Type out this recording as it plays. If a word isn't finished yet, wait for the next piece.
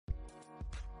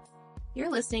You're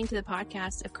listening to the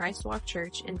podcast of Christ Walk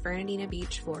Church in Fernandina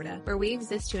Beach, Florida, where we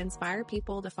exist to inspire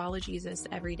people to follow Jesus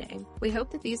every day. We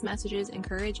hope that these messages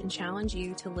encourage and challenge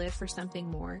you to live for something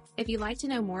more. If you'd like to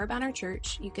know more about our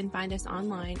church, you can find us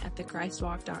online at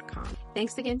thechristwalk.com.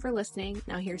 Thanks again for listening.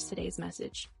 Now here's today's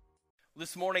message.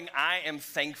 This morning, I am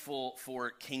thankful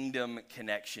for Kingdom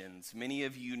Connections. Many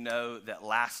of you know that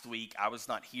last week I was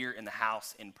not here in the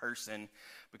house in person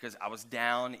because I was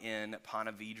down in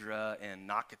Ponte Vedra and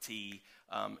Nocatee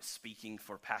speaking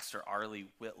for Pastor Arlie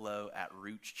Whitlow at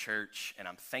Roots Church, and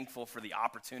I'm thankful for the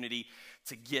opportunity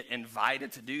to get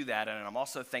invited to do that, and I'm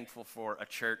also thankful for a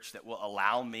church that will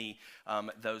allow me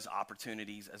those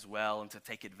opportunities as well and to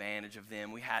take advantage of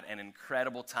them. We had an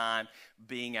incredible time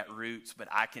being at Roots, but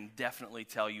I can definitely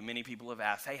tell you, many people have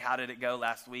asked, hey, how did it go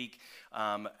last week?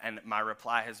 And my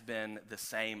reply has been the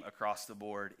same across the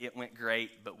board. It went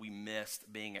great, but we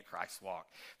missed being at Christ Walk.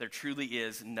 There truly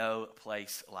is no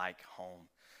place like home.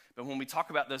 But when we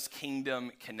talk about those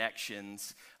kingdom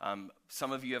connections,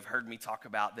 some of you have heard me talk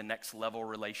about the Next Level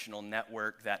Relational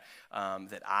Network that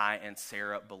I and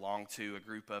Sarah belong to, a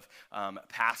group of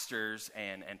pastors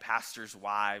and pastors'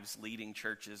 wives leading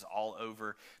churches all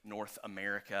over North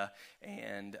America.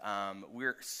 And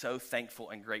we're so thankful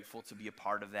and grateful to be a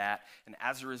part of that. And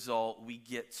as a result, we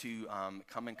get to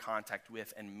come in contact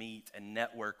with and meet and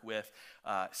network with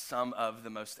some of the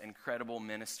most incredible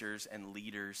ministers and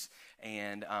leaders.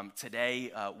 And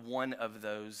today, one of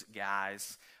those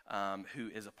guys who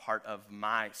is a part of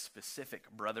my specific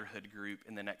brotherhood group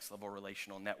in the Next Level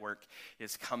Relational Network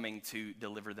is coming to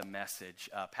deliver the message.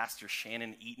 Pastor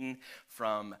Shannon Eaton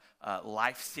from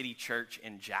Life City Church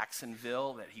in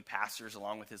Jacksonville that he pastors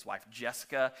along with his wife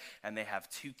Jessica, and they have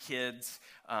two kids,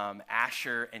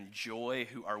 Asher and Joy,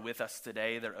 who are with us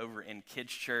today. They're over in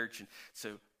Kids Church, and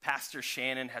so Pastor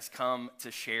Shannon has come to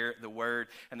share the word,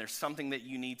 and there's something that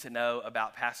you need to know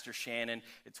about Pastor Shannon.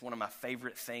 It's one of my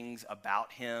favorite things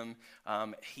about him.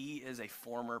 He is a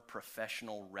former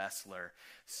professional wrestler.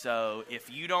 So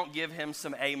if you don't give him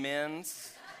some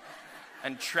amens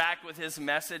and track with his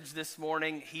message this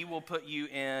morning, he will put you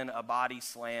in a body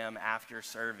slam after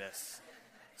service.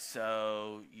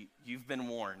 So you've been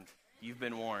warned. You've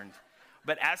been warned.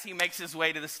 But as he makes his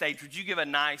way to the stage, would you give a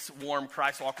nice, warm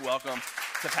Christ Walk welcome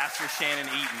to Pastor Shannon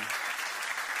Eaton?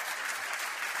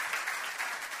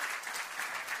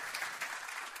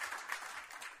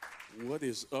 What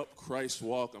is up, Christ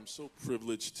Walk? I'm so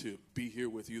privileged to be here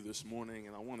with you this morning,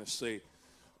 and I want to say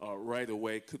right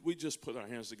away, could we just put our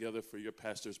hands together for your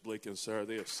pastors, Blake and Sarah?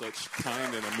 They are such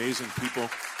kind and amazing people.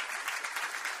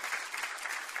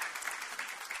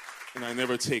 And I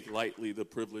never take lightly the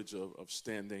privilege of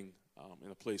standing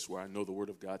in a place where I know the Word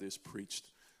of God is preached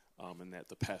and that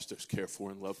the pastors care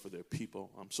for and love for their people.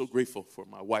 I'm so grateful for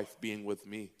my wife being with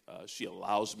me. She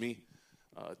allows me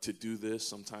to do this.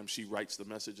 Sometimes she writes the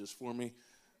messages for me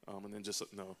and then just,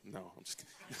 no, I'm just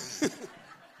kidding.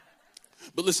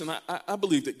 But listen, I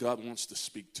believe that God wants to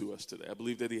speak to us today. I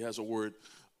believe that he has a word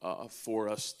for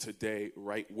us today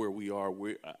right where we are.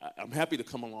 I'm happy to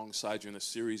come alongside you in a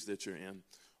series that you're in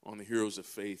on the Heroes of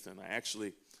Faith, and I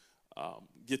actually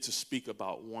get to speak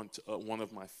about one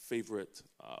of my favorite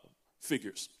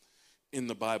figures in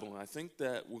the Bible. And I think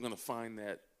that we're going to find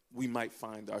that we might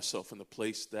find ourselves in the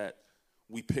place that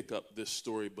we pick up this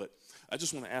story. But I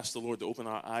just want to ask the Lord to open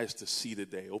our eyes to see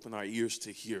today, open our ears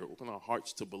to hear, open our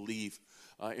hearts to believe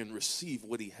and receive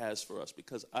what he has for us.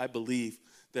 Because I believe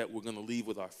that we're going to leave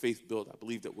with our faith built. I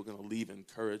believe that we're going to leave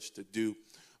encouraged to do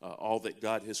all that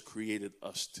God has created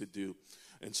us to do.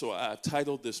 And so I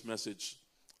titled this message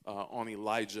on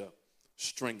Elijah,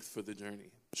 Strength for the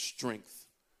Journey. Strength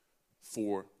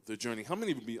for the journey. How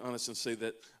many would be honest and say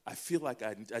that I feel like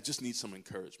I just need some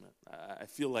encouragement? I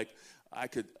feel like I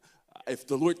could, if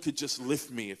the Lord could just lift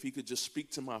me, if he could just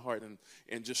speak to my heart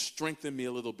and just strengthen me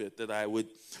a little bit, that I would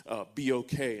be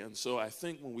okay. And so I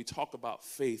think when we talk about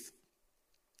faith,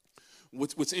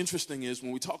 what's interesting is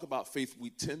when we talk about faith, we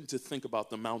tend to think about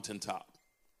the mountaintop.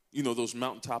 You know, those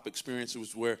mountaintop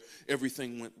experiences where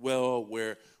everything went well,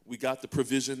 where we got the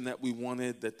provision that we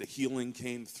wanted, that the healing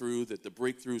came through, that the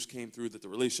breakthroughs came through, that the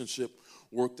relationship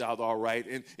worked out all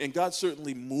right. And God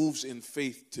certainly moves in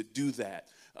faith to do that.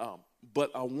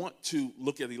 But I want to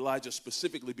look at Elijah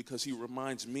specifically because he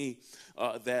reminds me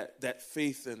that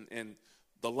faith and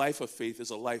the life of faith is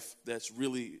a life that's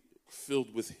really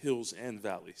filled with hills and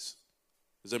valleys.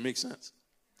 Does that make sense?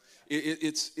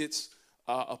 It's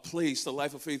a place, the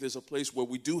life of faith is a place where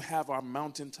we do have our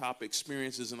mountaintop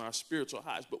experiences and our spiritual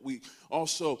highs, but we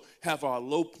also have our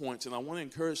low points. And I want to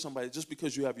encourage somebody, just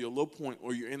because you have your low point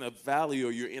or you're in a valley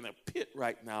or you're in a pit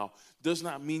right now, does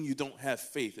not mean you don't have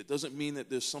faith. It doesn't mean that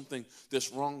there's something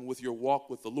that's wrong with your walk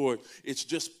with the Lord. It's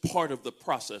just part of the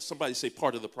process. Somebody say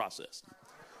part of the process.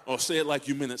 Or say it like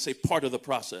you meant it. Say part of the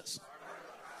process.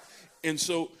 And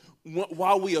so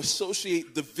while we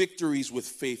associate the victories with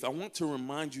faith, I want to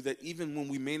remind you that even when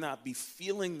we may not be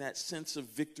feeling that sense of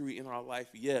victory in our life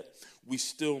yet, we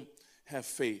still have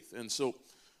faith. And so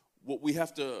what we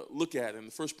have to look at, and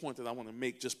the first point that I want to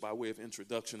make just by way of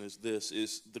introduction is this,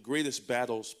 is the greatest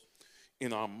battles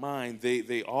in our mind,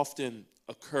 they often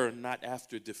occur not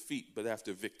after defeat, but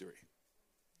after victory.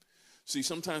 See,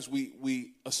 sometimes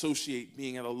we associate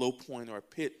being at a low point or a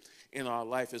pit in our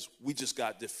life as we just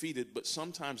got defeated, but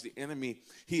sometimes the enemy,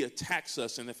 he attacks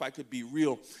us. And if I could be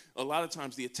real, a lot of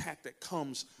times the attack that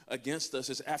comes against us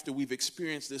is after we've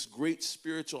experienced this great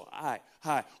spiritual high.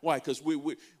 Why? Because we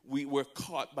were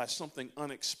caught by something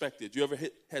unexpected. You ever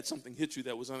had something hit you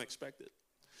that was unexpected?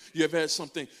 You ever had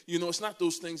something, it's not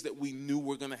those things that we knew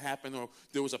were going to happen or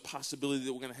there was a possibility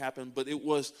that were going to happen, but it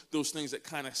was those things that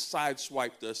kind of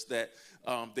sideswiped us, that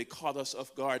they caught us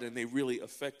off guard and they really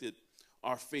affected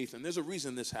our faith. And there's a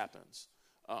reason this happens.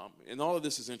 And all of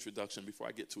this is introduction before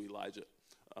I get to Elijah.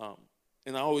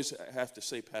 And I always have to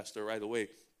say, Pastor, right away,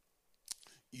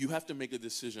 you have to make a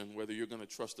decision whether you're going to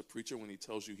trust the preacher when he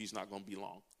tells you he's not going to be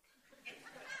long.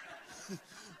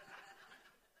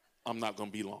 I'm not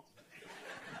going to be long.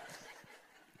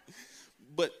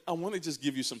 But I want to just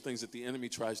give you some things that the enemy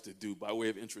tries to do by way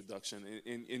of introduction,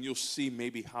 and you'll see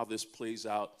maybe how this plays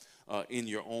out in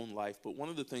your own life. But one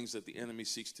of the things that the enemy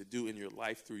seeks to do in your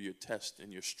life through your test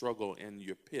and your struggle and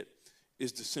your pit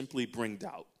is to simply bring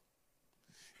doubt.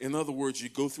 In other words, you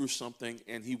go through something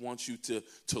and he wants you to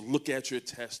look at your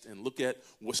test and look at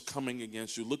what's coming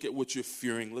against you, look at what you're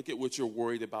fearing, look at what you're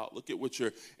worried about, look at what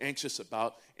you're anxious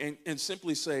about, and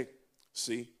simply say,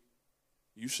 see,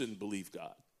 you shouldn't believe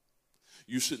God.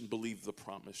 You shouldn't believe the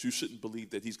promise. You shouldn't believe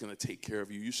that he's going to take care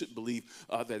of you. You shouldn't believe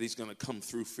that he's going to come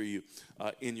through for you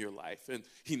in your life. And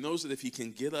he knows that if he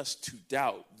can get us to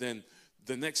doubt, then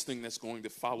the next thing that's going to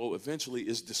follow eventually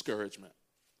is discouragement.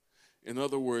 In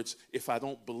other words, if I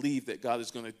don't believe that God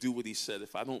is going to do what he said,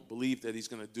 if I don't believe that he's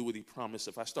going to do what he promised,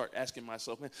 if I start asking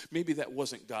myself, man, maybe that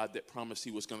wasn't God that promised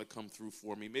he was going to come through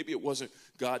for me. Maybe it wasn't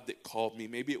God that called me.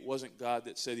 Maybe it wasn't God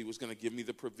that said he was going to give me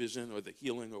the provision or the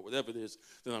healing or whatever it is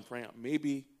that I'm praying out.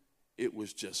 Maybe it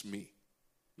was just me.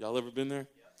 Y'all ever been there?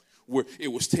 Where it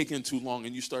was taking too long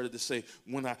and you started to say,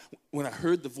 when I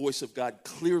heard the voice of God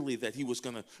clearly that he was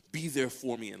going to be there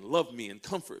for me and love me and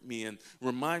comfort me and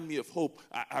remind me of hope,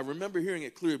 I remember hearing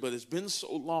it clear, but it's been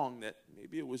so long that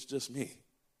maybe it was just me.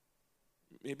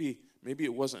 Maybe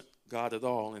it wasn't God at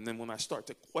all. And then when I start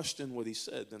to question what he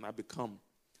said, then I become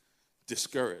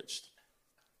discouraged.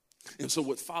 And so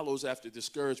what follows after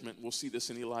discouragement, we'll see this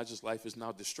in Elijah's life, is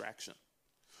now distraction.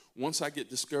 Once I get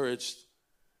discouraged,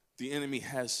 the enemy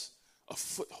has a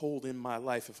foothold in my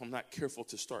life if I'm not careful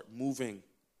to start moving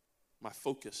my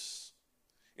focus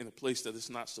in a place that it's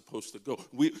not supposed to go.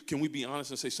 Can we be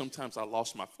honest and say sometimes I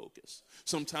lost my focus?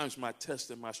 Sometimes my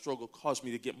test and my struggle caused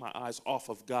me to get my eyes off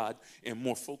of God and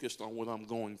more focused on what I'm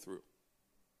going through.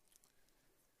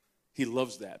 He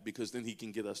loves that because then he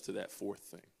can get us to that fourth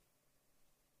thing.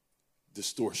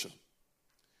 Distortion.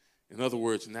 In other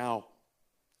words, now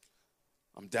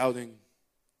I'm doubting,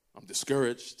 I'm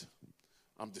discouraged,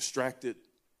 I'm distracted.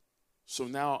 So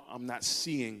now I'm not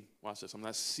seeing, watch this, I'm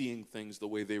not seeing things the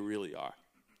way they really are.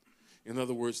 In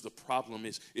other words, the problem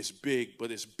is big, but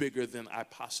it's bigger than I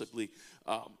possibly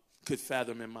could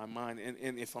fathom in my mind.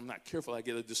 And if I'm not careful, I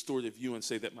get a distorted view and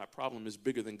say that my problem is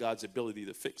bigger than God's ability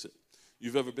to fix it.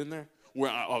 You've ever been there? Where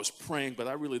I was praying, but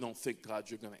I really don't think, God,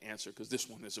 you're going to answer because this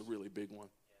one is a really big one.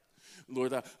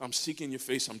 Lord, I'm seeking your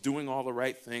face. I'm doing all the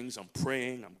right things. I'm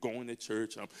praying. I'm going to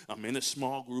church. I'm in a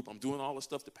small group. I'm doing all the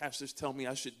stuff the pastors tell me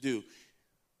I should do.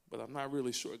 But I'm not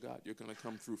really sure, God, you're going to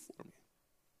come through for me.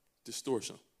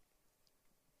 Distortion.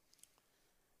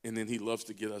 And then he loves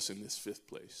to get us in this fifth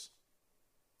place,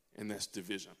 and that's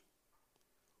division.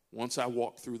 Once I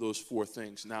walk through those four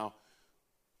things, now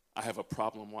I have a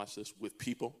problem, watch this, with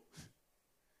people.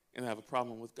 And I have a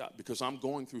problem with God because I'm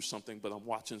going through something, but I'm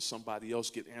watching somebody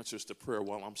else get answers to prayer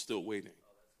while I'm still waiting.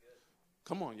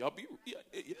 Come on, y'all.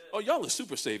 Y'all are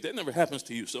super saved. That never happens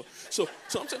to you. So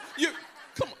I'm saying,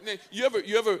 come on, man.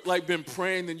 You ever like been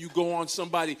praying and you go on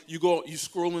somebody, you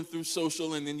scrolling through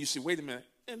social and then you say, wait a minute,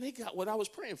 and they got what I was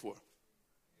praying for.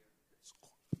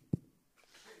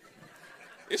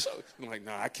 I'm like,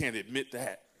 no, I can't admit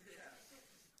that.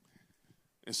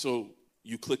 And so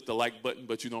you click the like button,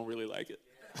 but you don't really like it.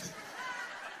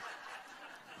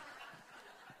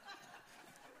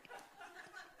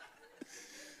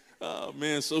 Oh,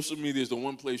 man, social media is the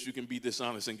one place you can be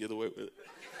dishonest and get away with it.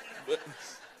 But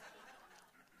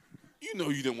you know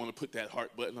you didn't want to put that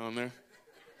heart button on there.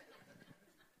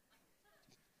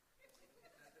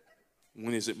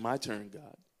 When is it my turn,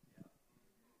 God?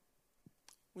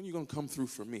 When are you going to come through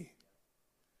for me?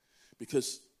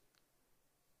 Because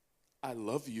I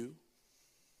love you.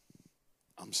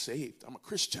 I'm saved. I'm a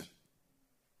Christian.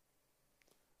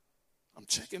 I'm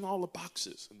checking all the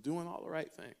boxes and doing all the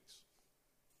right things.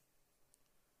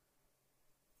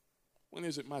 When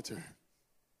is it my turn?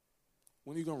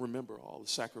 When are you going to remember all the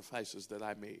sacrifices that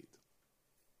I made?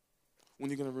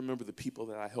 When are you going to remember the people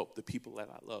that I helped, the people that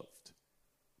I loved,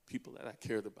 people that I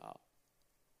cared about?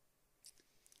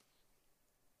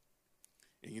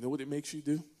 And you know what it makes you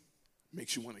do? It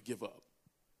makes you want to give up.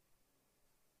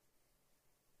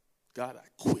 God, I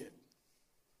quit.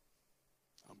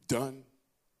 I'm done.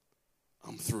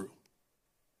 I'm through.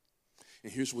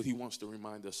 And here's what he wants to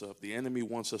remind us of. The enemy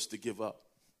wants us to give up.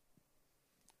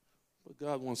 But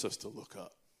God wants us to look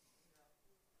up.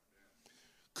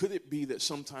 Could it be that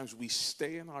sometimes we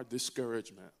stay in our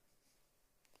discouragement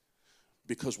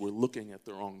because we're looking at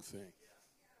the wrong thing?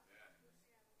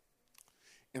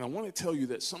 And I want to tell you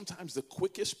that sometimes the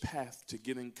quickest path to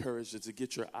get encouraged is to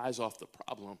get your eyes off the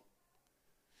problem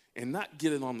and not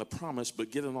get it on the promise,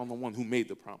 but get it on the one who made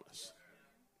the promise.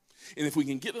 And if we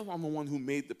can get it on the one who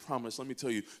made the promise, let me tell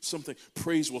you something,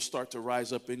 praise will start to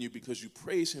rise up in you because you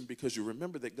praise him, because you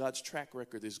remember that God's track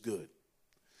record is good.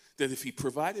 That if he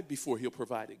provided before, he'll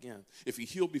provide again. If he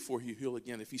healed before, he'll heal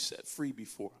again. If he set free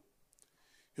before,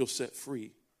 he'll set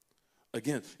free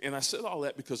again. And I said all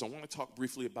that because I want to talk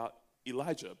briefly about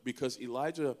Elijah, because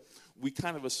Elijah, we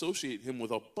kind of associate him with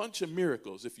a bunch of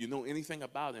miracles. If you know anything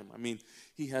about him, I mean,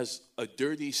 he has a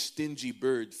dirty, stingy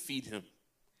bird feed him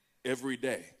every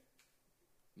day.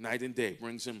 Night and day,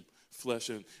 brings him flesh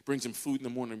and brings him food in the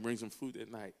morning, brings him food at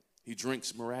night. He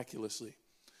drinks miraculously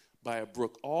by a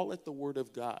brook, all at the word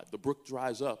of God. The brook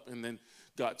dries up, and then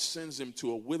God sends him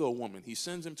to a widow woman. He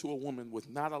sends him to a woman with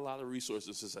not a lot of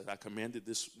resources. He says, I commanded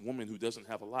this woman who doesn't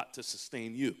have a lot to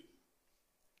sustain you.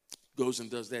 Goes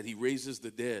and does that. He raises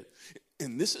the dead.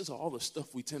 And this is all the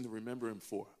stuff we tend to remember him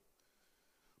for.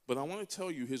 But I want to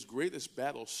tell you, his greatest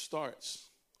battle starts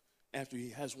after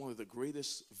he has one of the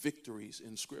greatest victories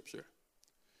in Scripture,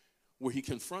 where he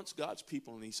confronts God's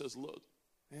people and he says, look,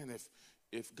 man,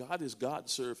 if God is God,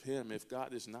 serve him. If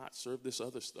God is not, serve this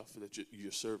other stuff that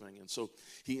you're serving. And so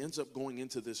he ends up going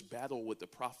into this battle with the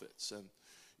prophets. And,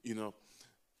 you know,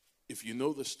 if you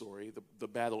know the story, the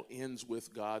battle ends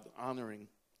with God honoring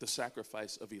the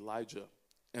sacrifice of Elijah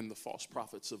and the false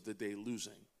prophets of the day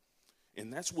losing.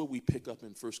 And that's where we pick up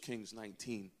in 1 Kings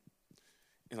 19.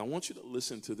 And I want you to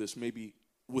listen to this maybe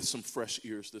with some fresh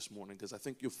ears this morning, because I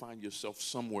think you'll find yourself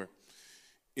somewhere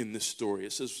in this story.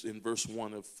 It says in verse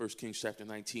 1 of 1 Kings chapter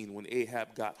 19, when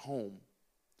Ahab got home,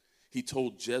 he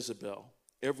told Jezebel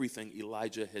everything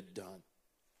Elijah had done,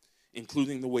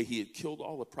 including the way he had killed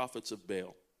all the prophets of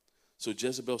Baal. So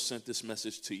Jezebel sent this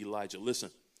message to Elijah.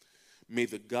 Listen, may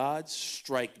the gods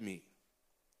strike me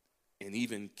and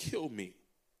even kill me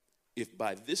if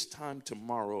by this time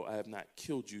tomorrow I have not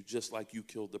killed you just like you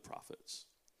killed the prophets.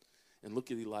 And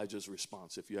look at Elijah's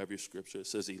response. If you have your scripture, it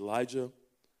says Elijah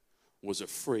was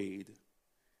afraid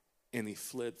and he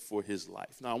fled for his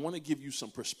life. Now I want to give you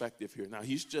some perspective here. Now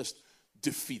he's just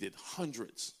defeated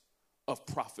hundreds of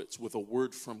prophets with a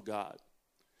word from God.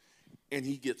 And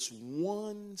he gets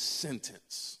one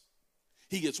sentence.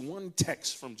 He gets one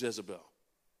text from Jezebel.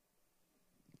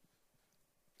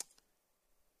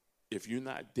 If you're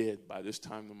not dead by this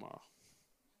time tomorrow.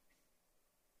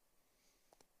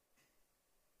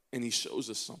 And he shows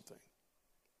us something.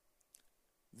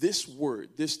 This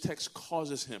word, this text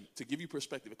causes him, to give you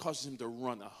perspective, it causes him to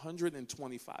run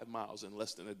 125 miles in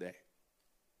less than a day.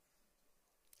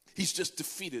 He's just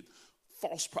defeated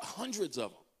hundreds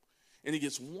of them. And he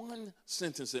gets one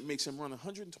sentence that makes him run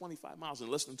 125 miles in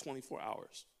less than 24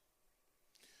 hours.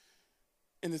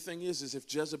 And the thing is if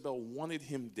Jezebel wanted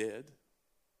him dead,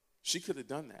 she could have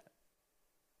done that.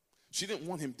 She didn't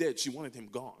want him dead. She wanted him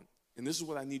gone. And this is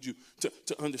what I need you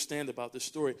to understand about this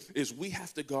story, is we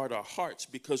have to guard our hearts,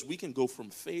 because we can go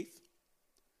from faith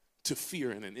to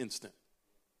fear in an instant.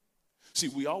 See,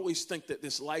 we always think that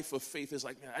this life of faith is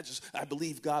like, man, I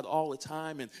believe God all the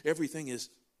time and everything is.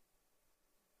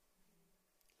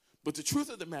 But the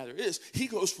truth of the matter is, he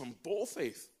goes from bold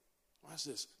faith, watch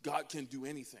this, God can do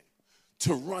anything,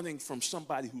 to running from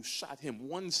somebody who shot him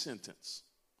one sentence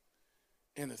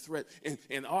and a threat.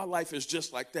 And our life is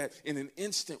just like that. In an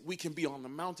instant, we can be on the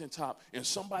mountaintop and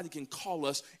somebody can call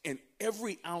us, and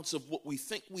every ounce of what we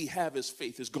think we have as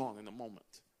faith is gone in a moment.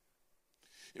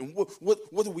 And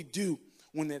what do we do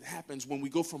when that happens, when we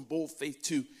go from bold faith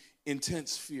to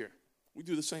intense fear? We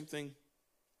do the same thing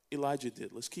Elijah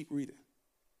did. Let's keep reading.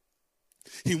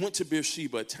 He went to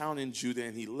Beersheba, a town in Judah,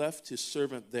 and he left his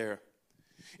servant there.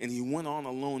 And he went on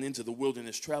alone into the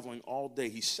wilderness, traveling all day.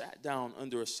 He sat down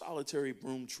under a solitary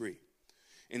broom tree,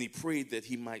 and he prayed that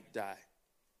he might die.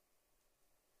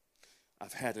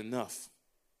 I've had enough,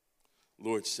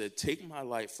 Lord said. Take my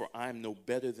life, for I am no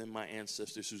better than my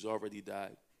ancestors who's already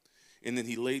died. And then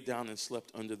he laid down and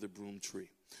slept under the broom tree.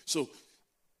 So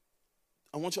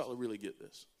I want y'all to really get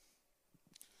this.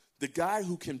 The guy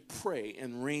who can pray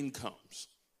and rain comes,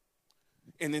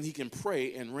 and then he can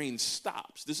pray and rain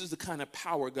stops. This is the kind of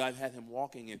power God had him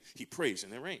walking in. He prays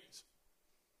and it rains.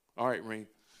 All right, rain.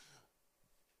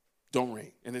 Don't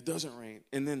rain. And it doesn't rain.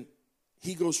 And then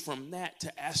he goes from that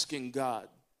to asking God,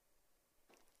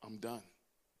 I'm done.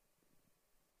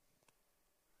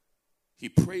 He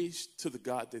prays to the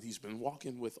God that he's been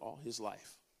walking with all his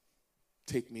life.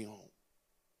 Take me home.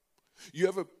 You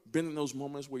ever been in those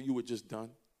moments where you were just done?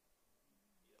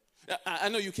 I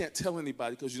know you can't tell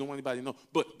anybody because you don't want anybody to know,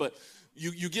 but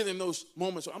you get in those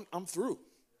moments, I'm through.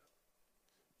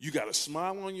 You got a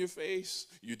smile on your face,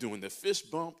 you're doing the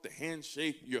fist bump, the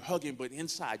handshake, you're hugging, but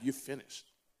inside you're finished.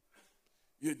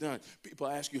 You're done. People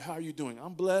ask you, how are you doing?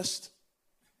 I'm blessed,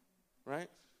 right?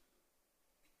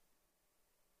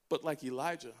 But like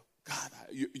Elijah, God,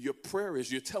 your prayer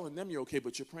is, you're telling them you're okay,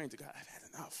 but you're praying to God, I've had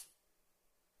enough.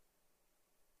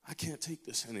 I can't take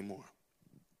this anymore.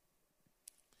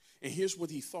 And here's what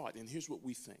he thought, and here's what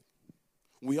we think.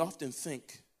 We often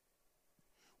think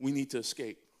we need to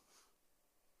escape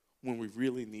when we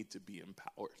really need to be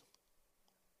empowered.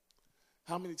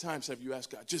 How many times have you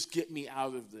asked God, just get me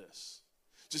out of this?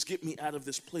 Just get me out of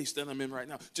this place that I'm in right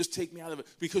now. Just take me out of it,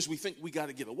 because we think we got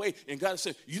to get away. And God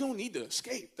said, you don't need to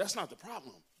escape. That's not the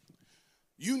problem.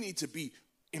 You need to be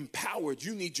empowered.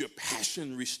 You need your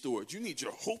passion restored. You need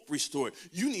your hope restored.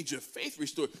 You need your faith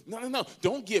restored. No.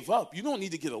 Don't give up. You don't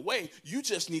need to get away. You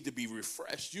just need to be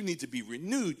refreshed. You need to be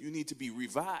renewed. You need to be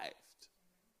revived.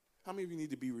 How many of you need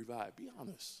to be revived? Be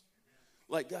honest.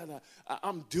 Like, God,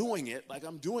 I'm doing it. Like,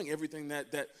 I'm doing everything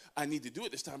that I need to do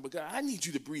at this time. But God, I need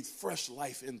you to breathe fresh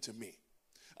life into me.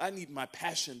 I need my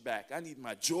passion back. I need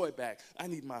my joy back. I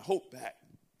need my hope back.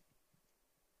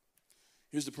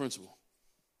 Here's the principle.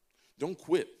 Don't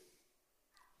quit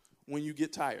when you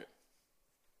get tired.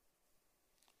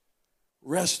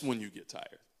 Rest when you get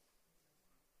tired.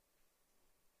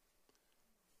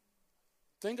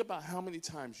 Think about how many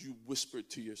times you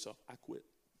whispered to yourself, I quit.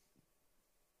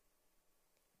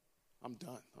 I'm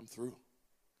done. I'm through.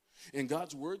 And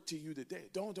God's word to you today,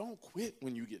 don't quit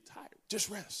when you get tired. Just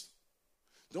rest.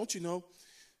 Don't you know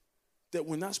that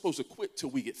we're not supposed to quit till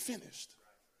we get finished?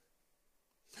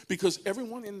 Because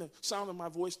everyone in the sound of my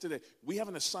voice today, we have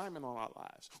an assignment on our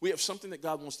lives. We have something that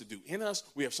God wants to do in us.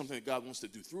 We have something that God wants to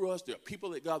do through us. There are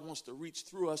people that God wants to reach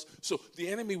through us. So the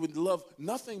enemy would love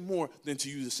nothing more than to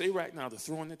you to say right now to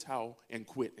throw in the towel and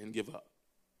quit and give up.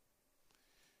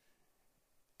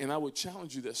 And I would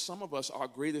challenge you that some of us, our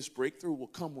greatest breakthrough will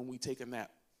come when we take a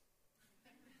nap.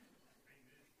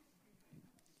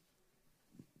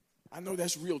 I know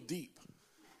that's real deep.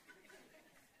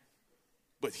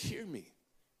 But hear me.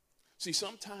 See,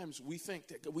 sometimes we think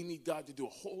that we need God to do a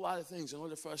whole lot of things in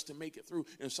order for us to make it through.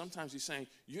 And sometimes he's saying,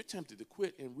 you're tempted to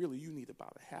quit, and really you need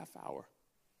about a half hour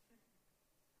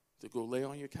to go lay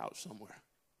on your couch somewhere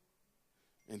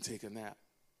and take a nap.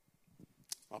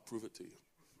 I'll prove it to you.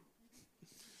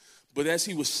 But as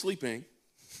he was sleeping,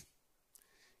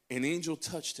 an angel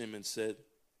touched him and said,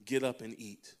 get up and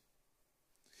eat.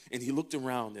 And he looked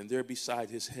around, and there beside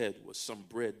his head was some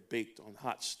bread baked on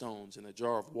hot stones and a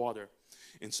jar of water.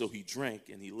 And so he drank,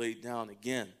 and he laid down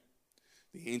again.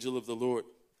 The angel of the Lord,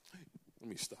 let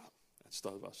me stop. I just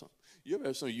thought about something. You ever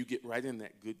have something, you get right in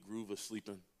that good groove of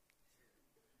sleeping,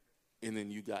 and then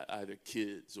you got either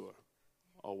kids or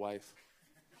a wife?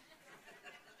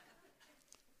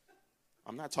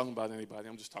 I'm not talking about anybody.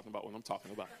 I'm just talking about what I'm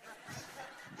talking about.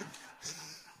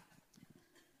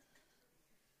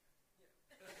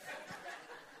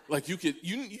 Like you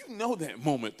know that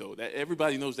moment though, that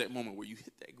everybody knows that moment where you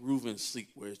hit that groove in sleep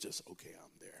where it's just, okay, I'm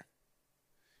there.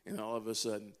 And all of a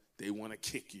sudden they want to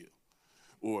kick you,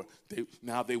 or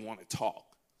now they want to talk.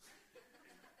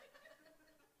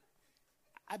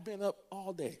 I've been up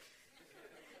all day.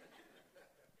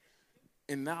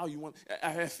 And now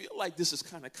I feel like this is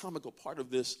kind of comical part of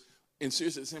this, and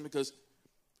seriously, because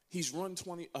He's run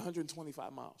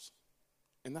 125 miles,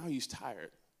 and now he's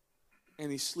tired,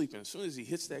 and he's sleeping. As soon as he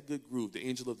hits that good groove, the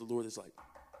angel of the Lord is like,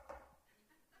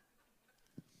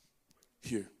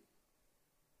 here,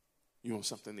 you want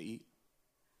something to eat?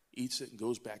 Eats it and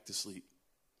goes back to sleep.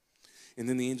 And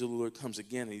then the angel of the Lord comes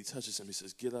again, and he touches him. He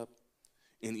says, get up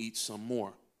and eat some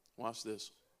more. Watch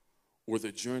this. Or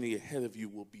the journey ahead of you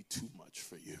will be too much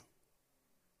for you.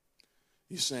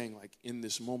 He's saying, like, in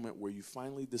this moment where you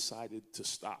finally decided to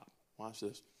stop, watch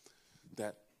this,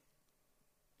 that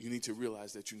you need to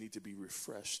realize that you need to be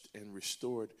refreshed and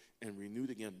restored and renewed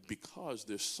again because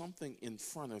there's something in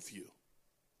front of you.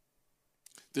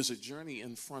 There's a journey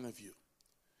in front of you.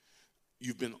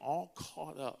 You've been all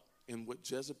caught up in what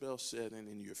Jezebel said and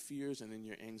in your fears and in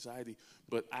your anxiety,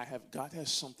 but God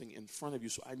has something in front of you,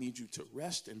 so I need you to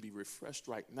rest and be refreshed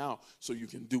right now so you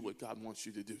can do what God wants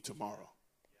you to do tomorrow.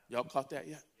 Y'all caught that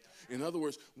yet? In other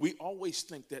words, we always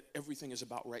think that everything is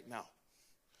about right now.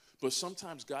 But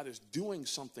sometimes God is doing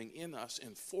something in us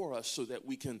and for us so that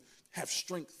we can have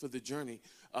strength for the journey,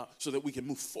 so that we can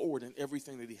move forward in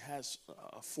everything that he has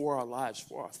for our lives,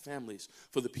 for our families,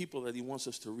 for the people that he wants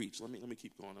us to reach. Let me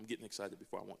keep going. I'm getting excited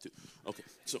before I want to. Okay,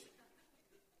 so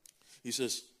he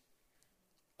says,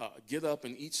 get up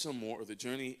and eat some more, or the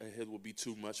journey ahead will be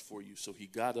too much for you. So he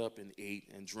got up and ate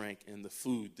and drank, and the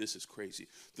food, this is crazy,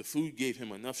 the food gave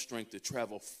him enough strength to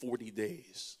travel 40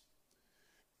 days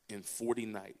and 40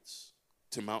 nights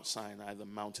to Mount Sinai, the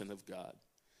mountain of God.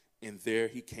 And there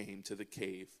he came to the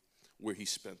cave where he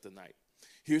spent the night.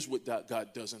 Here's what God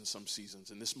does in some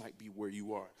seasons, and this might be where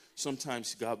you are.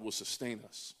 Sometimes God will sustain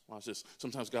us. Watch this.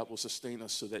 Sometimes God will sustain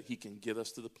us so that he can get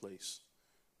us to the place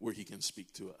where he can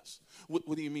speak to us.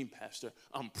 What do you mean, Pastor?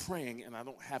 I'm praying and I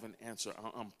don't have an answer.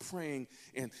 I'm praying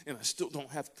and I still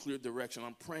don't have clear direction.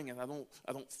 I'm praying and I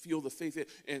don't feel the faith.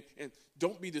 And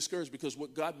don't be discouraged, because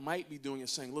what God might be doing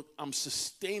is saying, look, I'm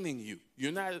sustaining you.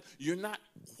 You're not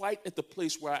quite at the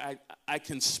place where I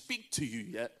can speak to you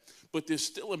yet, but there's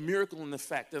still a miracle in the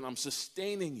fact that I'm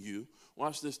sustaining you.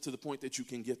 Watch this, to the point that you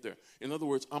can get there. In other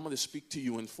words, I'm going to speak to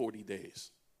you in 40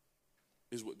 days,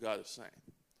 is what God is saying.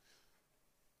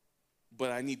 But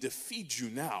I need to feed you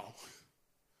now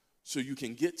so you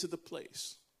can get to the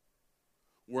place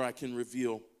where I can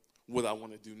reveal what I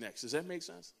want to do next. Does that make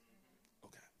sense?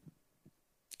 Okay.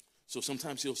 So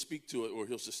sometimes he'll speak to it, or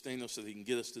he'll sustain us so that he can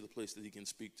get us to the place that he can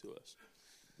speak to us.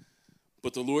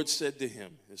 But the Lord said to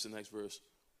him, here's the next verse,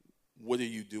 what are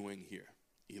you doing here,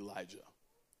 Elijah?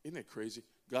 Isn't that crazy?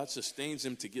 God sustains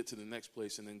him to get to the next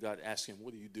place, and then God asks him,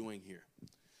 what are you doing here?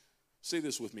 Say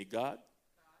this with me. God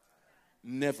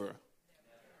never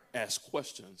ask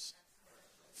questions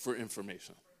for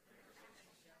information.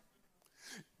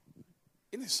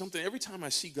 Isn't it something? Every time I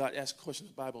see God ask questions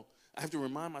in the Bible, I have to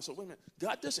remind myself, wait a minute,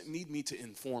 God doesn't need me to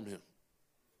inform him.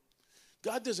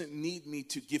 God doesn't need me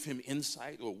to give him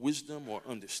insight or wisdom or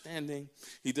understanding.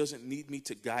 He doesn't need me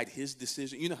to guide his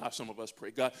decision. You know how some of us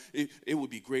pray, God, it would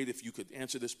be great if you could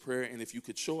answer this prayer and if you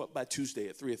could show up by Tuesday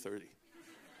at 3:30.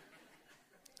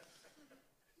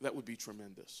 That would be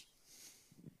tremendous.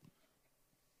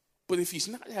 But if he's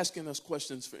not asking us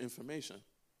questions for information,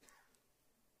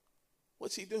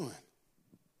 what's he doing?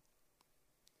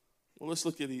 Well, let's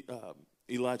look at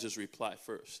Elijah's reply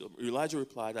first. So Elijah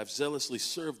replied, I've zealously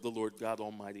served the Lord God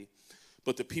Almighty,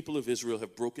 but the people of Israel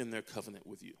have broken their covenant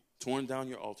with you, torn down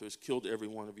your altars, killed every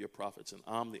one of your prophets, and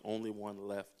I'm the only one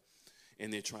left,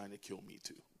 and they're trying to kill me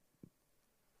too.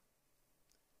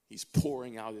 He's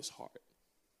pouring out his heart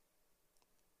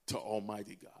to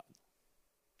Almighty God.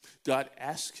 God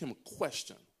asks him a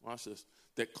question, watch this,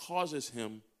 that causes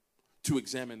him to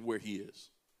examine where he is.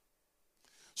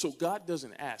 So God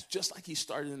doesn't ask, just like he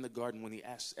started in the garden when he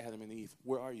asked Adam and Eve,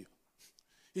 where are you?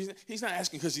 He's not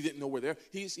asking because he didn't know where they're.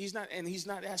 He's not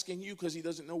asking you because he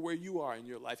doesn't know where you are in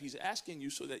your life. He's asking you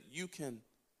so that you can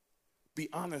be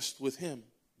honest with him.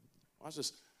 Watch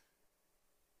this.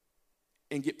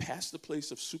 And get past the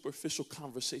place of superficial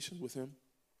conversation with him,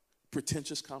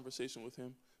 pretentious conversation with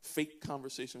him, fake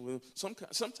conversation with him.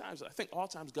 Sometimes, I think all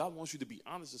times, God wants you to be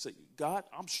honest and say, God,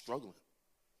 I'm struggling.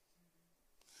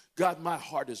 God, my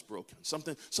heart is broken.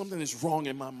 Something is wrong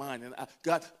in my mind. And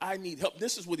God, I need help.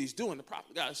 This is what he's doing. The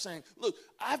prophet God is saying, look,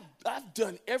 I've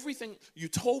done everything you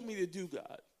told me to do,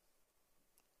 God.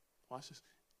 Watch this.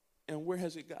 And where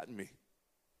has it gotten me?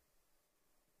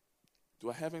 Do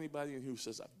I have anybody in here who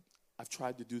says, I've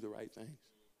tried to do the right things?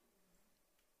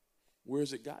 Where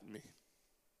has it gotten me?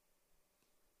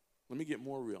 Let me get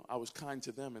more real. I was kind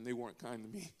to them and they weren't kind to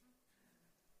me.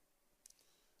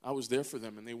 I was there for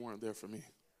them and they weren't there for me.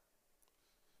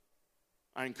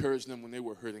 I encouraged them when they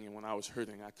were hurting, and when I was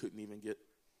hurting, I couldn't even get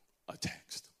a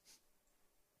text.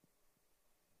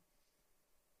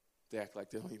 They act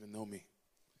like they don't even know me.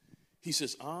 He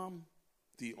says, I'm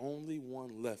the only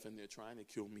one left, and they're trying to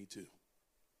kill me too.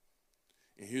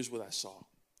 And here's what I saw.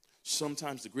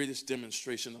 Sometimes the greatest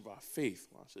demonstration of our faith,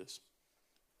 watch this,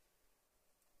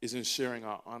 is in sharing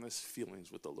our honest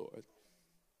feelings with the Lord.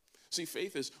 See,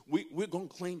 faith is, we're going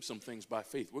to claim some things by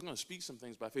faith. We're going to speak some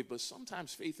things by faith, but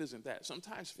sometimes faith isn't that.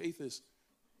 Sometimes faith is,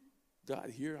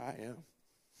 God, here I am,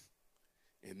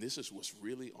 and this is what's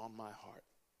really on my heart.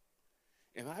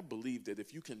 And I believe that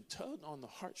if you can tug on the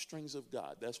heartstrings of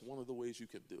God, that's one of the ways you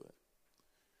can do it.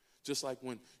 Just like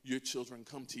when your children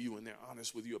come to you and they're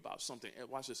honest with you about something. And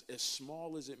watch this, as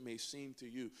small as it may seem to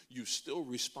you, you still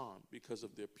respond because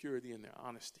of their purity and their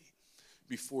honesty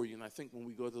before you. And I think when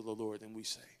we go to the Lord and we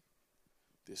say,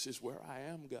 this is where I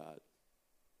am, God,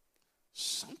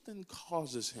 something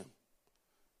causes him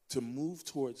to move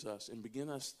towards us and begin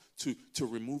us to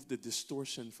remove the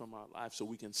distortion from our lives so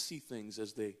we can see things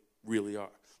as they really are.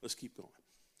 Let's keep going.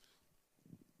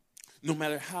 No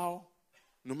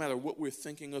matter what we're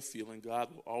thinking or feeling, God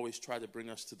will always try to bring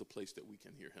us to the place that we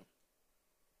can hear him.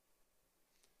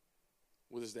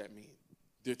 What does that mean?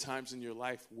 There are times in your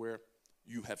life where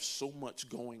you have so much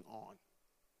going on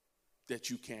that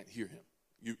you can't hear him.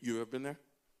 You ever been there?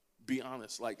 Be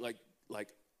honest. Like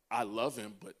I love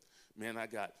him, but man, I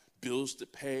got bills to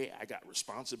pay. I got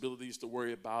responsibilities to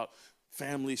worry about.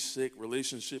 Family sick,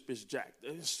 relationship is jacked.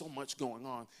 There's so much going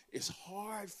on. It's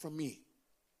hard for me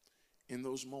in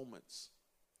those moments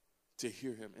to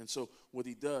hear him. And so what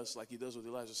he does, like he does with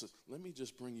Elijah, says, let me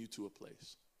just bring you to a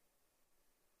place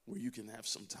where you can have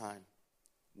some time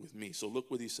with me. So look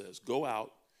what he says. Go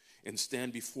out and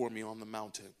stand before me on the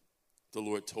mountain, the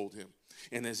Lord told him.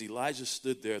 And as Elijah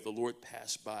stood there, the Lord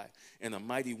passed by, and a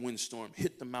mighty windstorm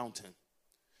hit the mountain.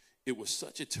 It was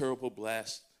such a terrible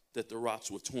blast that the rocks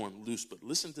were torn loose. But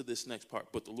listen to this next part.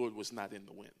 But the Lord was not in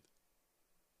the wind.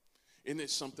 Isn't it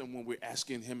something when we're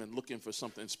asking him and looking for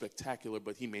something spectacular,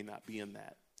 but he may not be in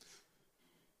that?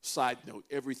 Side note,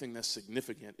 everything that's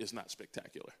significant is not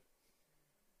spectacular.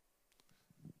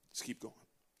 Let's keep going.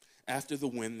 After the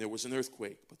wind, there was an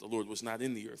earthquake, but the Lord was not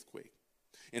in the earthquake.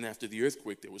 And after the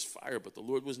earthquake, there was fire, but the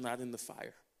Lord was not in the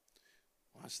fire.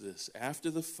 Watch this.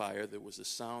 After the fire, there was the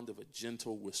sound of a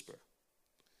gentle whisper.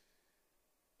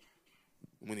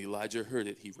 When Elijah heard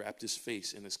it, he wrapped his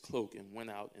face in his cloak and went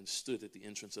out and stood at the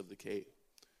entrance of the cave.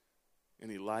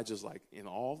 And Elijah's like, in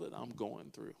all that I'm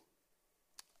going through,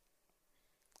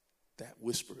 that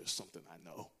whisper is something I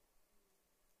know.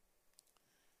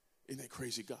 Isn't that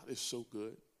crazy? God is so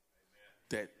good.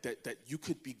 That you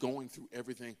could be going through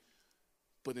everything,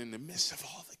 but in the midst of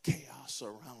all the chaos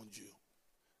around you,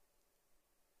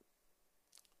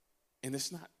 and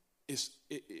it's not,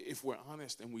 if we're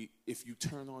honest and if you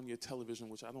turn on your television,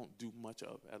 which I don't do much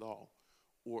of at all,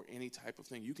 or any type of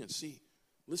thing, you can see,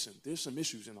 listen, there's some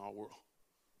issues in our world.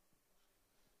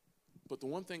 But the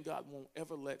one thing God won't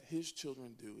ever let his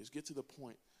children do is get to the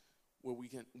point where we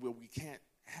can't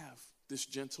have this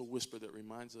gentle whisper that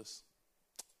reminds us,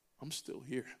 I'm still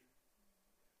here.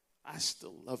 I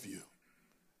still love you.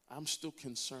 I'm still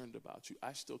concerned about you.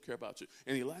 I still care about you.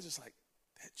 And Elijah's like,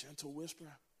 that gentle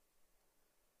whisper,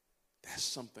 that's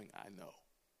something I know.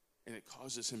 And it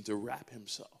causes him to wrap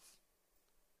himself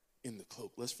in the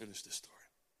cloak. Let's finish this story.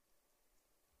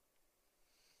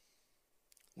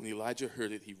 When Elijah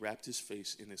heard it, he wrapped his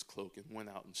face in his cloak and went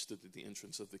out and stood at the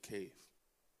entrance of the cave.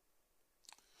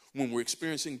 When we're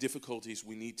experiencing difficulties,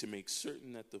 we need to make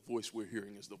certain that the voice we're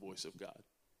hearing is the voice of God.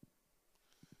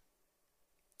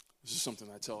 This is something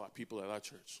I tell our people at our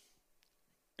church,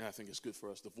 and I think it's good for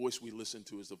us. The voice we listen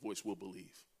to is the voice we'll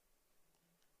believe.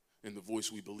 And the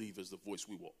voice we believe is the voice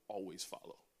we will always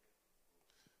follow.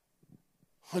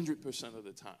 100% of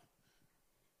the time.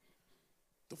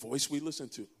 The voice we listen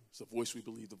to is the voice we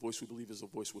believe. The voice we believe is the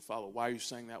voice we follow. Why are you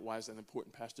saying that? Why is that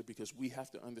important, Pastor? Because we have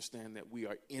to understand that we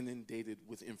are inundated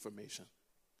with information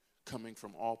coming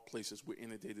from all places. We're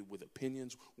inundated with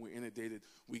opinions. We're inundated.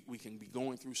 We can be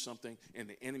going through something, and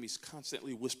the enemy's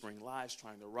constantly whispering lies,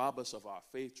 trying to rob us of our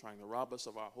faith, trying to rob us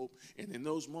of our hope. And in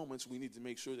those moments, we need to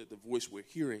make sure that the voice we're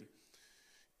hearing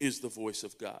is the voice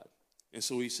of God. And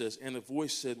so he says, and the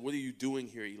voice said, what are you doing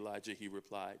here, Elijah? He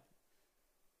replied.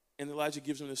 And Elijah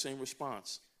gives him the same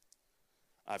response.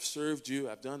 I've served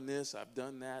you. I've done this. I've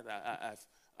done that.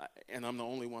 And I'm the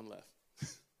only one left.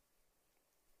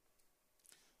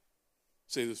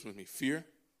 Say this with me. Fear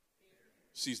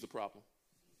sees the problem.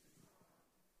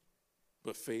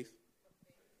 But faith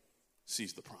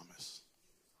sees the promise.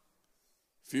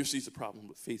 Fear sees the problem,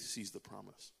 but faith sees the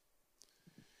promise.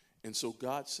 And so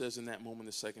God says in that moment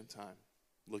the second time,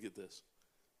 look at this.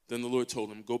 Then the Lord told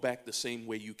him, go back the same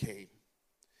way you came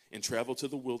and travel to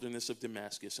the wilderness of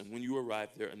Damascus. And when you arrive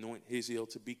there, anoint Hazael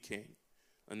to be king,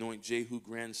 anoint Jehu,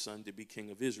 grandson, to be king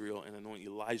of Israel, and anoint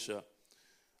Elijah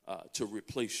to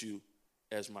replace you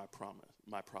as my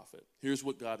prophet. Here's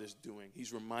what God is doing.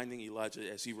 He's reminding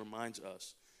Elijah, as he reminds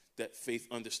us, that faith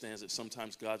understands that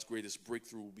sometimes God's greatest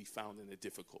breakthrough will be found in a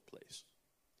difficult place.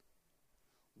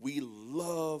 We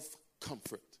love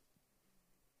comfort.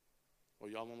 Oh,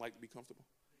 y'all don't like to be comfortable?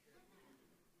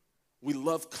 We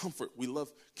love comfort. We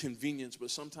love convenience.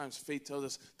 But sometimes faith tells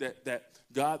us that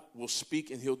God will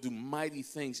speak and he'll do mighty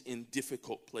things in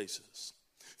difficult places.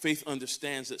 Faith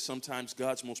understands that sometimes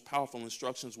God's most powerful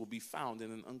instructions will be found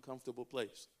in an uncomfortable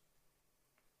place.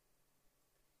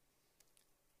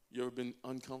 You ever been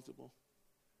uncomfortable?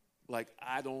 Like,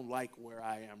 I don't like where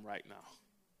I am right now.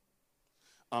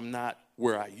 I'm not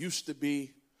where I used to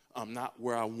be. I'm not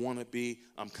where I want to be.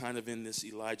 I'm kind of in this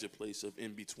Elijah place of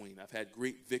in between. I've had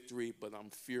great victory, but I'm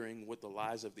fearing what the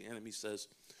lies of the enemy says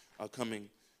are coming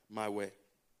my way.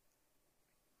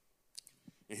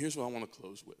 And here's what I want to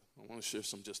close with. I want to share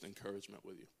some just encouragement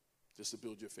with you, just to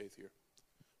build your faith here.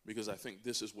 Because I think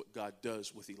this is what God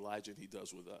does with Elijah and he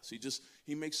does with us.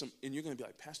 He makes some, and you're going to be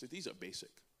like, Pastor, these are basic.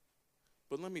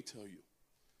 But let me tell you,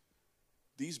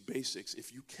 these basics,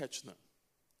 if you catch them,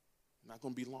 I'm not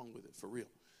going to be long with it, for real.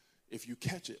 If you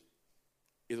catch it,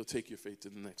 it'll take your faith to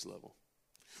the next level.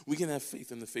 We can have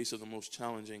faith in the face of the most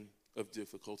challenging of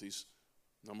difficulties.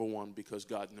 Number one, because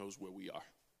God knows where we are.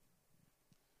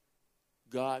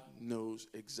 God knows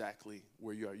exactly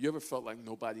where you are. You ever felt like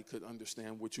nobody could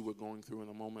understand what you were going through in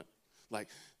a moment? Like,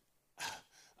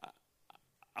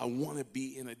 I want to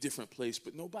be in a different place,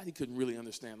 but nobody could really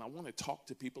understand. I want to talk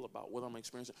to people about what I'm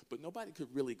experiencing, but nobody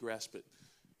could really grasp it.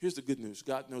 Here's the good news.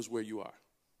 God knows where you are.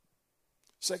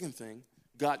 Second thing,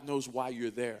 God knows why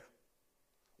you're there.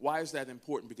 Why is that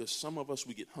important? Because some of us,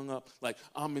 we get hung up like,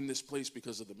 I'm in this place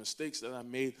because of the mistakes that I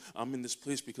made. I'm in this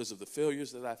place because of the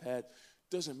failures that I've had.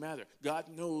 Doesn't matter. God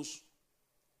knows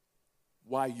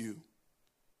why you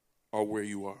are where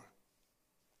you are.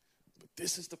 But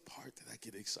this is the part that I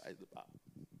get excited about.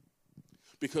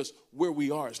 Because where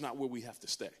we are is not where we have to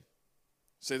stay.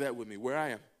 Say that with me. Where I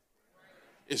am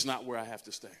is not where I have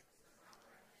to stay.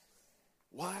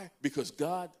 Why? Because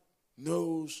God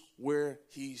knows where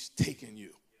he's taken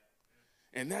you.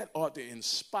 And that ought to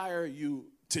inspire you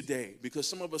today, because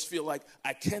some of us feel like,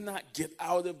 I cannot get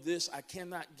out of this. I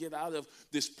cannot get out of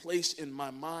this place in my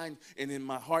mind and in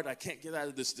my heart. I can't get out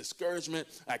of this discouragement.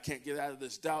 I can't get out of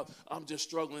this doubt. I'm just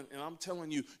struggling. And I'm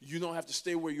telling you, you don't have to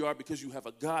stay where you are, because you have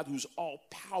a God who's all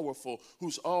powerful,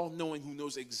 who's all knowing, who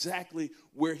knows exactly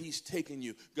where he's taken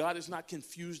you. God is not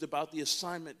confused about the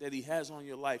assignment that he has on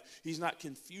your life. He's not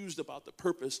confused about the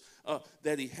purpose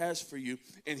that he has for you.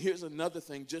 And here's another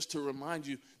thing, just to remind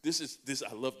you,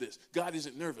 I love this. God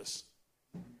isn't nervous.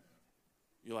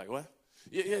 You're like, what?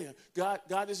 Yeah.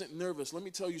 God isn't nervous. Let me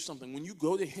tell you something. When you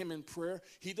go to him in prayer,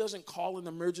 he doesn't call an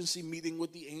emergency meeting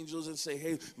with the angels and say,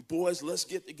 hey, boys, let's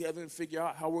get together and figure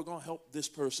out how we're going to help this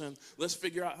person. Let's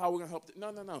figure out how we're going to help.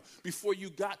 No. Before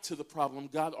you got to the problem,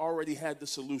 God already had the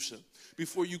solution.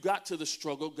 Before you got to the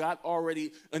struggle, God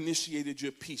already initiated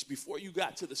your peace. Before you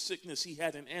got to the sickness, he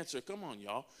had an answer. Come on,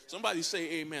 y'all. Somebody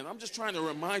say amen. I'm just trying to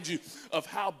remind you of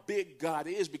how big God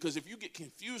is, because if you get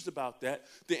confused about that,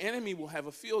 the enemy will have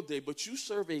a field day, but you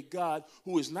serve a God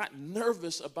who is not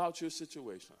nervous about your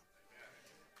situation.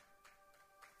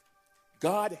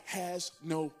 God has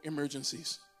no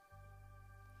emergencies.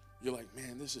 You're like,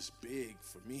 man, this is big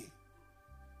for me.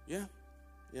 Yeah.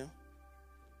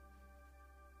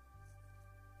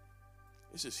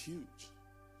 This is huge.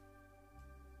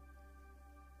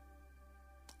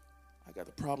 I got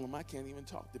a problem I can't even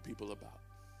talk to people about.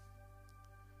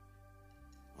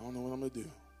 I don't know what I'm going to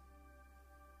do.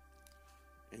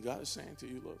 And God is saying to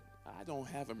you, look, I don't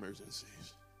have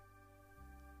emergencies.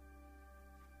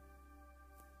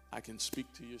 I can speak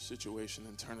to your situation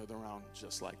and turn it around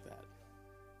just like that.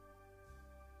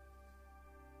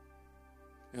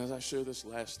 And as I share this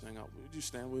last thing, would you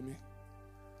stand with me?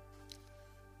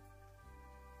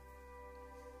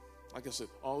 Like I said,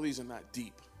 all these are not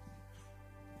deep.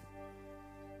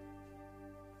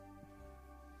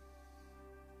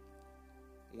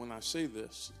 When I say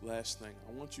this last thing,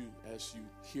 I want you, as you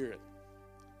hear it,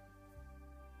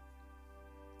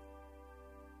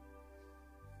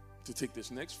 to take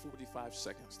this next 45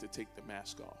 seconds to take the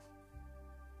mask off.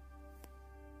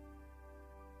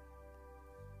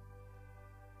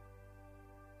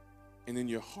 And in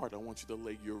your heart, I want you to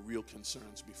lay your real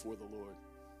concerns before the Lord.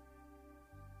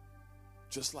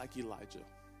 Just like Elijah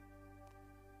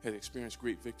had experienced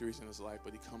great victories in his life,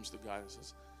 but he comes to God and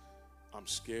says, I'm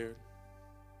scared.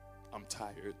 I'm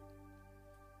tired.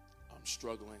 I'm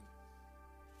struggling.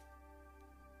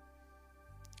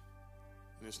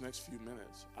 In this next few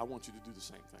minutes, I want you to do the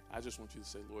same thing. I just want you to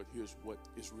say, Lord, here's what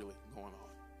is really going on.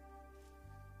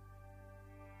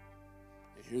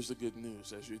 And here's the good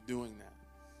news. As you're doing that,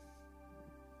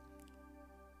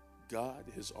 God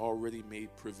has already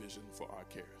made provision for our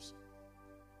cares.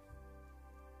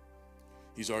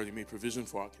 He's already made provision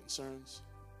for our concerns.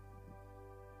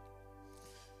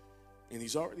 And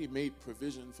he's already made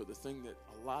provision for the thing that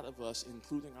a lot of us,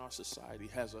 including our society,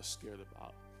 has us scared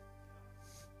about.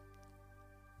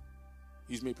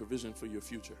 He's made provision for your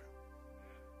future.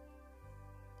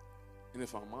 And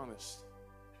if I'm honest,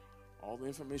 all the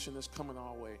information that's coming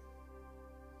our way,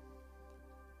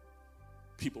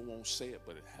 people won't say it,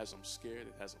 but it has them scared,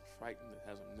 it has them frightened, it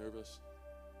has them nervous.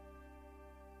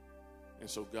 And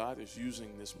so God is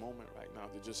using this moment right now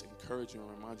to just encourage you and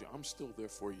remind you, I'm still there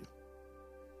for you.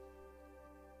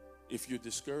 If you're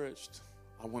discouraged,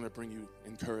 I want to bring you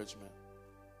encouragement.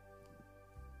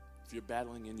 If you're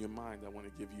battling in your mind, I want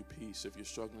to give you peace. If you're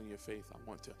struggling in your faith, I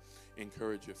want to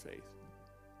encourage your faith.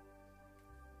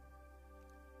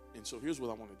 And so here's what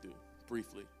I want to do,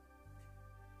 briefly.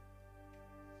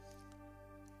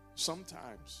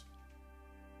 Sometimes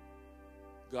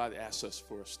God asks us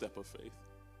for a step of faith.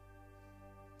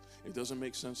 It doesn't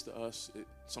make sense to us. It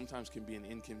sometimes can be an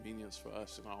inconvenience for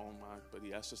us in our own mind, but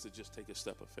he asks us to just take a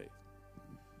step of faith.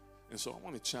 And so I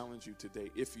want to challenge you today.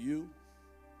 If you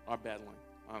are battling,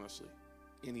 honestly,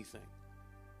 anything,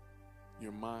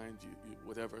 your mind,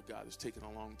 whatever God has taken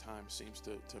a long time seems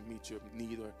to meet your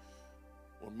need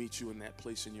or meet you in that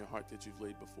place in your heart that you've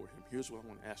laid before him. Here's what I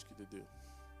want to ask you to do.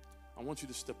 I want you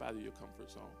to step out of your comfort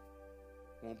zone.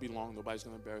 It won't be long. Nobody's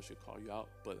going to embarrass you, call you out.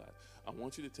 But I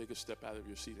want you to take a step out of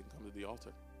your seat and come to the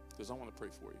altar, because I want to pray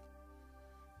for you.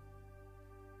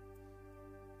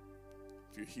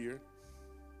 If you're here,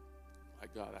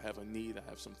 like, God, I have a need. I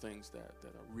have some things that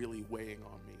are really weighing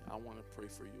on me. I want to pray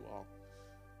for you all.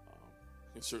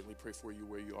 I can certainly pray for you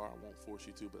where you are. I won't force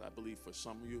you to, but I believe for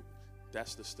some of you,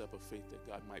 that's the step of faith that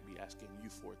God might be asking you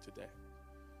for today.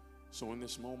 So in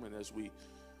this moment, as we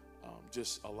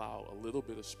just allow a little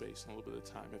bit of space and a little bit of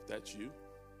time, if that's you,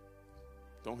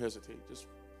 don't hesitate. Just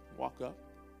walk up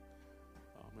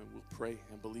and we'll pray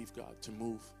and believe God to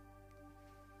move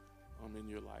in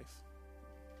your life.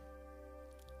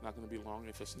 Not going to be long.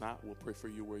 If it's not, we'll pray for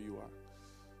you where you are.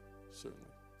 Certainly.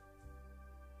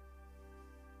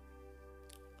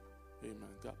 Amen.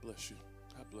 God bless you.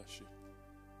 God bless you.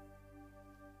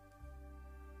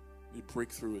 Your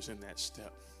breakthrough is in that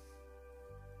step.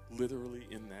 Literally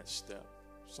in that step.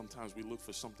 Sometimes we look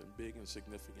for something big and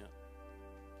significant.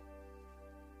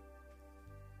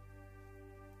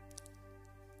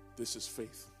 This is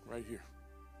faith right here.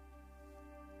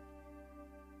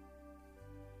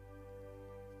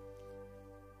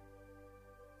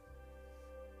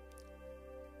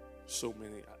 So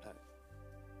many,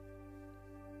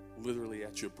 literally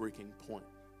at your breaking point,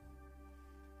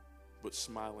 but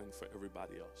smiling for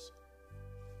everybody else.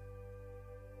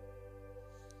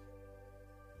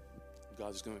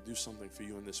 God is going to do something for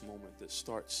you in this moment that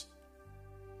starts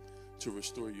to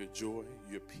restore your joy,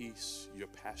 your peace, your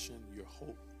passion, your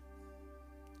hope,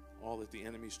 all that the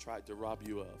enemies tried to rob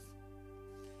you of.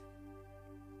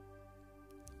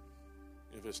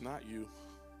 If it's not you,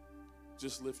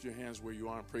 just lift your hands where you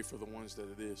are and pray for the ones that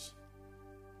it is.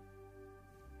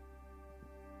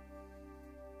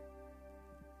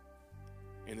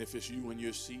 And if it's you in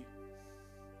your seat,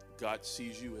 God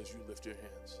sees you as you lift your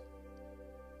hands.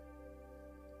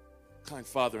 Kind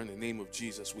Father, in the name of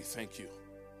Jesus, we thank you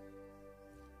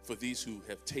for these who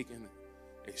have taken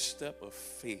a step of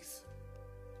faith.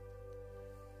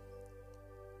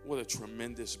 What a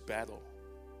tremendous battle,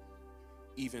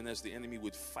 even as the enemy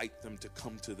would fight them to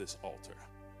come to this altar.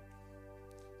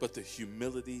 But the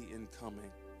humility in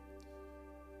coming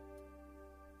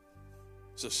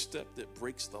is a step that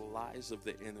breaks the lies of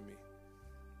the enemy.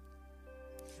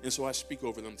 And so I speak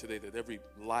over them today that every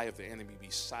lie of the enemy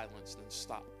be silenced and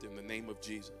stopped in the name of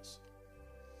Jesus.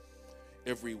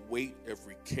 Every weight,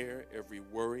 every care, every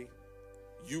worry,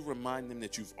 you remind them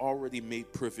that you've already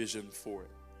made provision for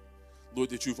it. Lord,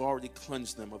 that you've already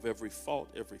cleansed them of every fault,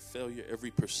 every failure,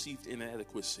 every perceived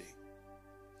inadequacy.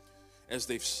 As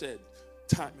they've said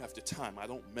time after time, I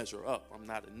don't measure up, I'm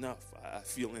not enough, I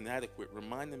feel inadequate.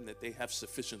 Remind them that they have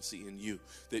sufficiency in you,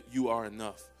 that you are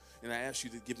enough. And I ask you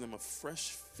to give them a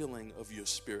fresh filling of your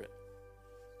spirit.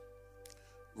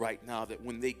 right now, that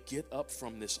when they get up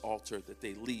from this altar, that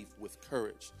they leave with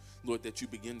courage. Lord, that you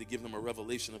begin to give them a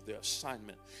revelation of their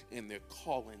assignment and their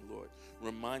calling, Lord.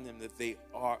 Remind them that they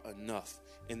are enough,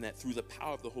 and that through the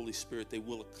power of the Holy Spirit, they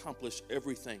will accomplish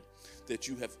everything that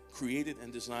you have created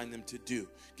and designed them to do.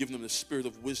 Give them the spirit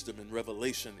of wisdom and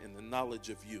revelation and the knowledge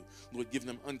of you. Lord, give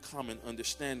them uncommon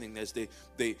understanding as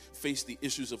they face the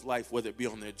issues of life, whether it be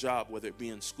on their job, whether it be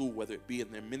in school, whether it be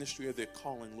in their ministry or their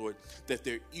calling, Lord, that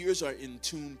their ears are in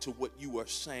tune to what you are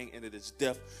saying, and it is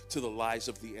deaf to the lies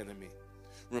of the enemy.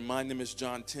 Remind them, as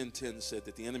John 10:10 said,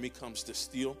 that the enemy comes to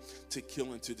steal, to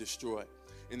kill, and to destroy,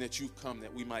 and that you've come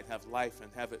that we might have life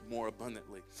and have it more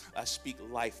abundantly. I speak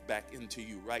life back into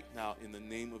you right now in the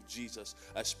name of Jesus.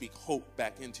 I speak hope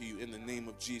back into you in the name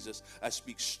of Jesus. I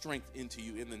speak strength into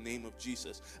you in the name of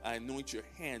Jesus. I anoint your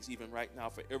hands even right now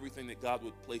for everything that God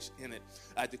would place in it.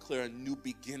 I declare a new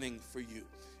beginning for you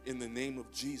in the name of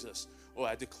Jesus. Oh,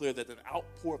 I declare that an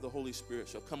outpour of the Holy Spirit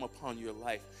shall come upon your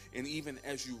life. And even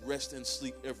as you rest and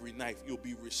sleep every night, you'll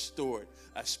be restored.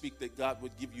 I speak that God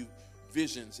would give you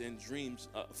visions and dreams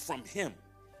from him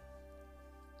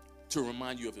to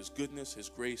remind you of his goodness, his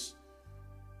grace,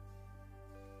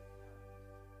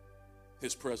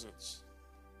 his presence,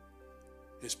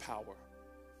 his power.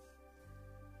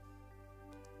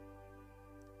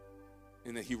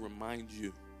 And that he reminds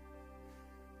you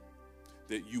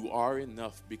that you are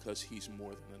enough because he's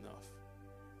more than enough.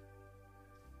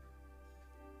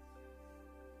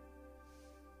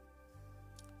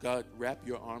 God, wrap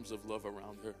your arms of love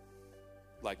around her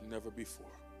like never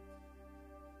before.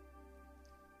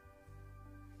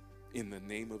 In the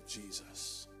name of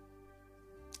Jesus,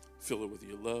 fill her with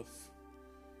your love,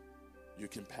 your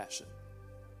compassion,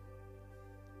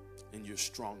 and your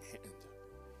strong hand.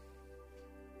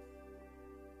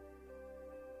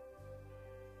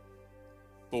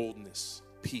 Boldness,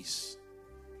 peace.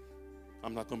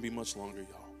 I'm not going to be much longer,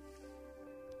 y'all.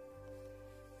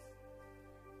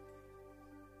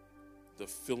 The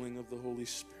filling of the Holy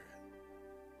Spirit.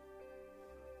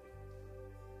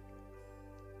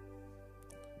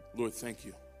 Lord, thank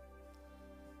you.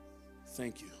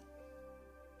 Thank you.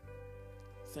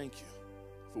 Thank you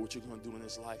for what you're going to do in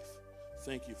his life.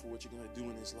 Thank you for what you're going to do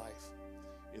in his life.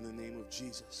 In the name of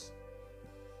Jesus.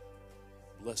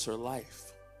 Bless her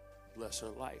life. Bless her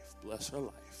life. Bless her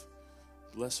life.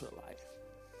 Bless her life.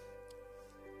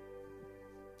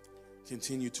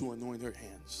 Continue to anoint her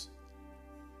hands.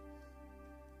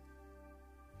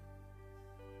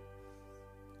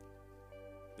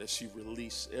 That she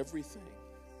release everything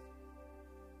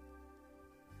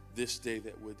this day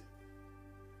that would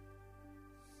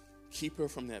keep her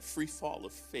from that free fall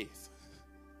of faith.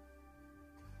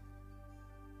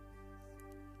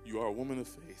 You are a woman of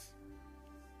faith.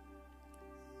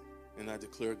 And I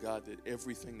declare, God, that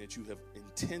everything that you have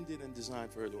intended and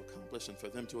designed for her to accomplish and for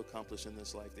them to accomplish in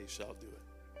this life, they shall do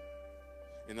it.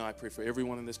 And now I pray for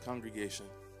everyone in this congregation,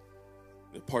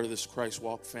 that part of this Christ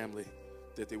Walk family,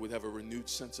 that they would have a renewed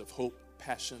sense of hope,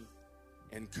 passion,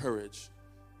 and courage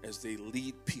as they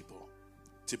lead people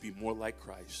to be more like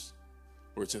Christ.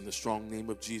 For it's in the strong name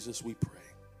of Jesus we pray.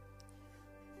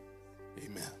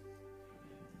 Amen.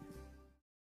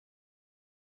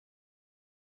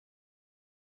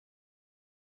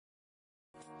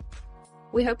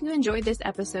 We hope you enjoyed this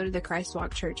episode of the Christ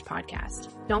Walk Church podcast.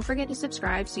 Don't forget to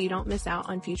subscribe so you don't miss out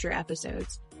on future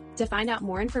episodes. To find out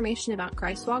more information about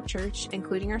Christ Walk Church,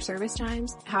 including our service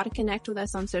times, how to connect with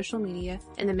us on social media,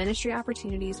 and the ministry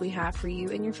opportunities we have for you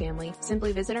and your family,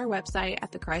 simply visit our website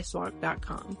at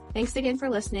thechristwalk.com. Thanks again for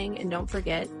listening, and don't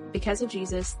forget, because of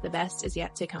Jesus, the best is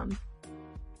yet to come.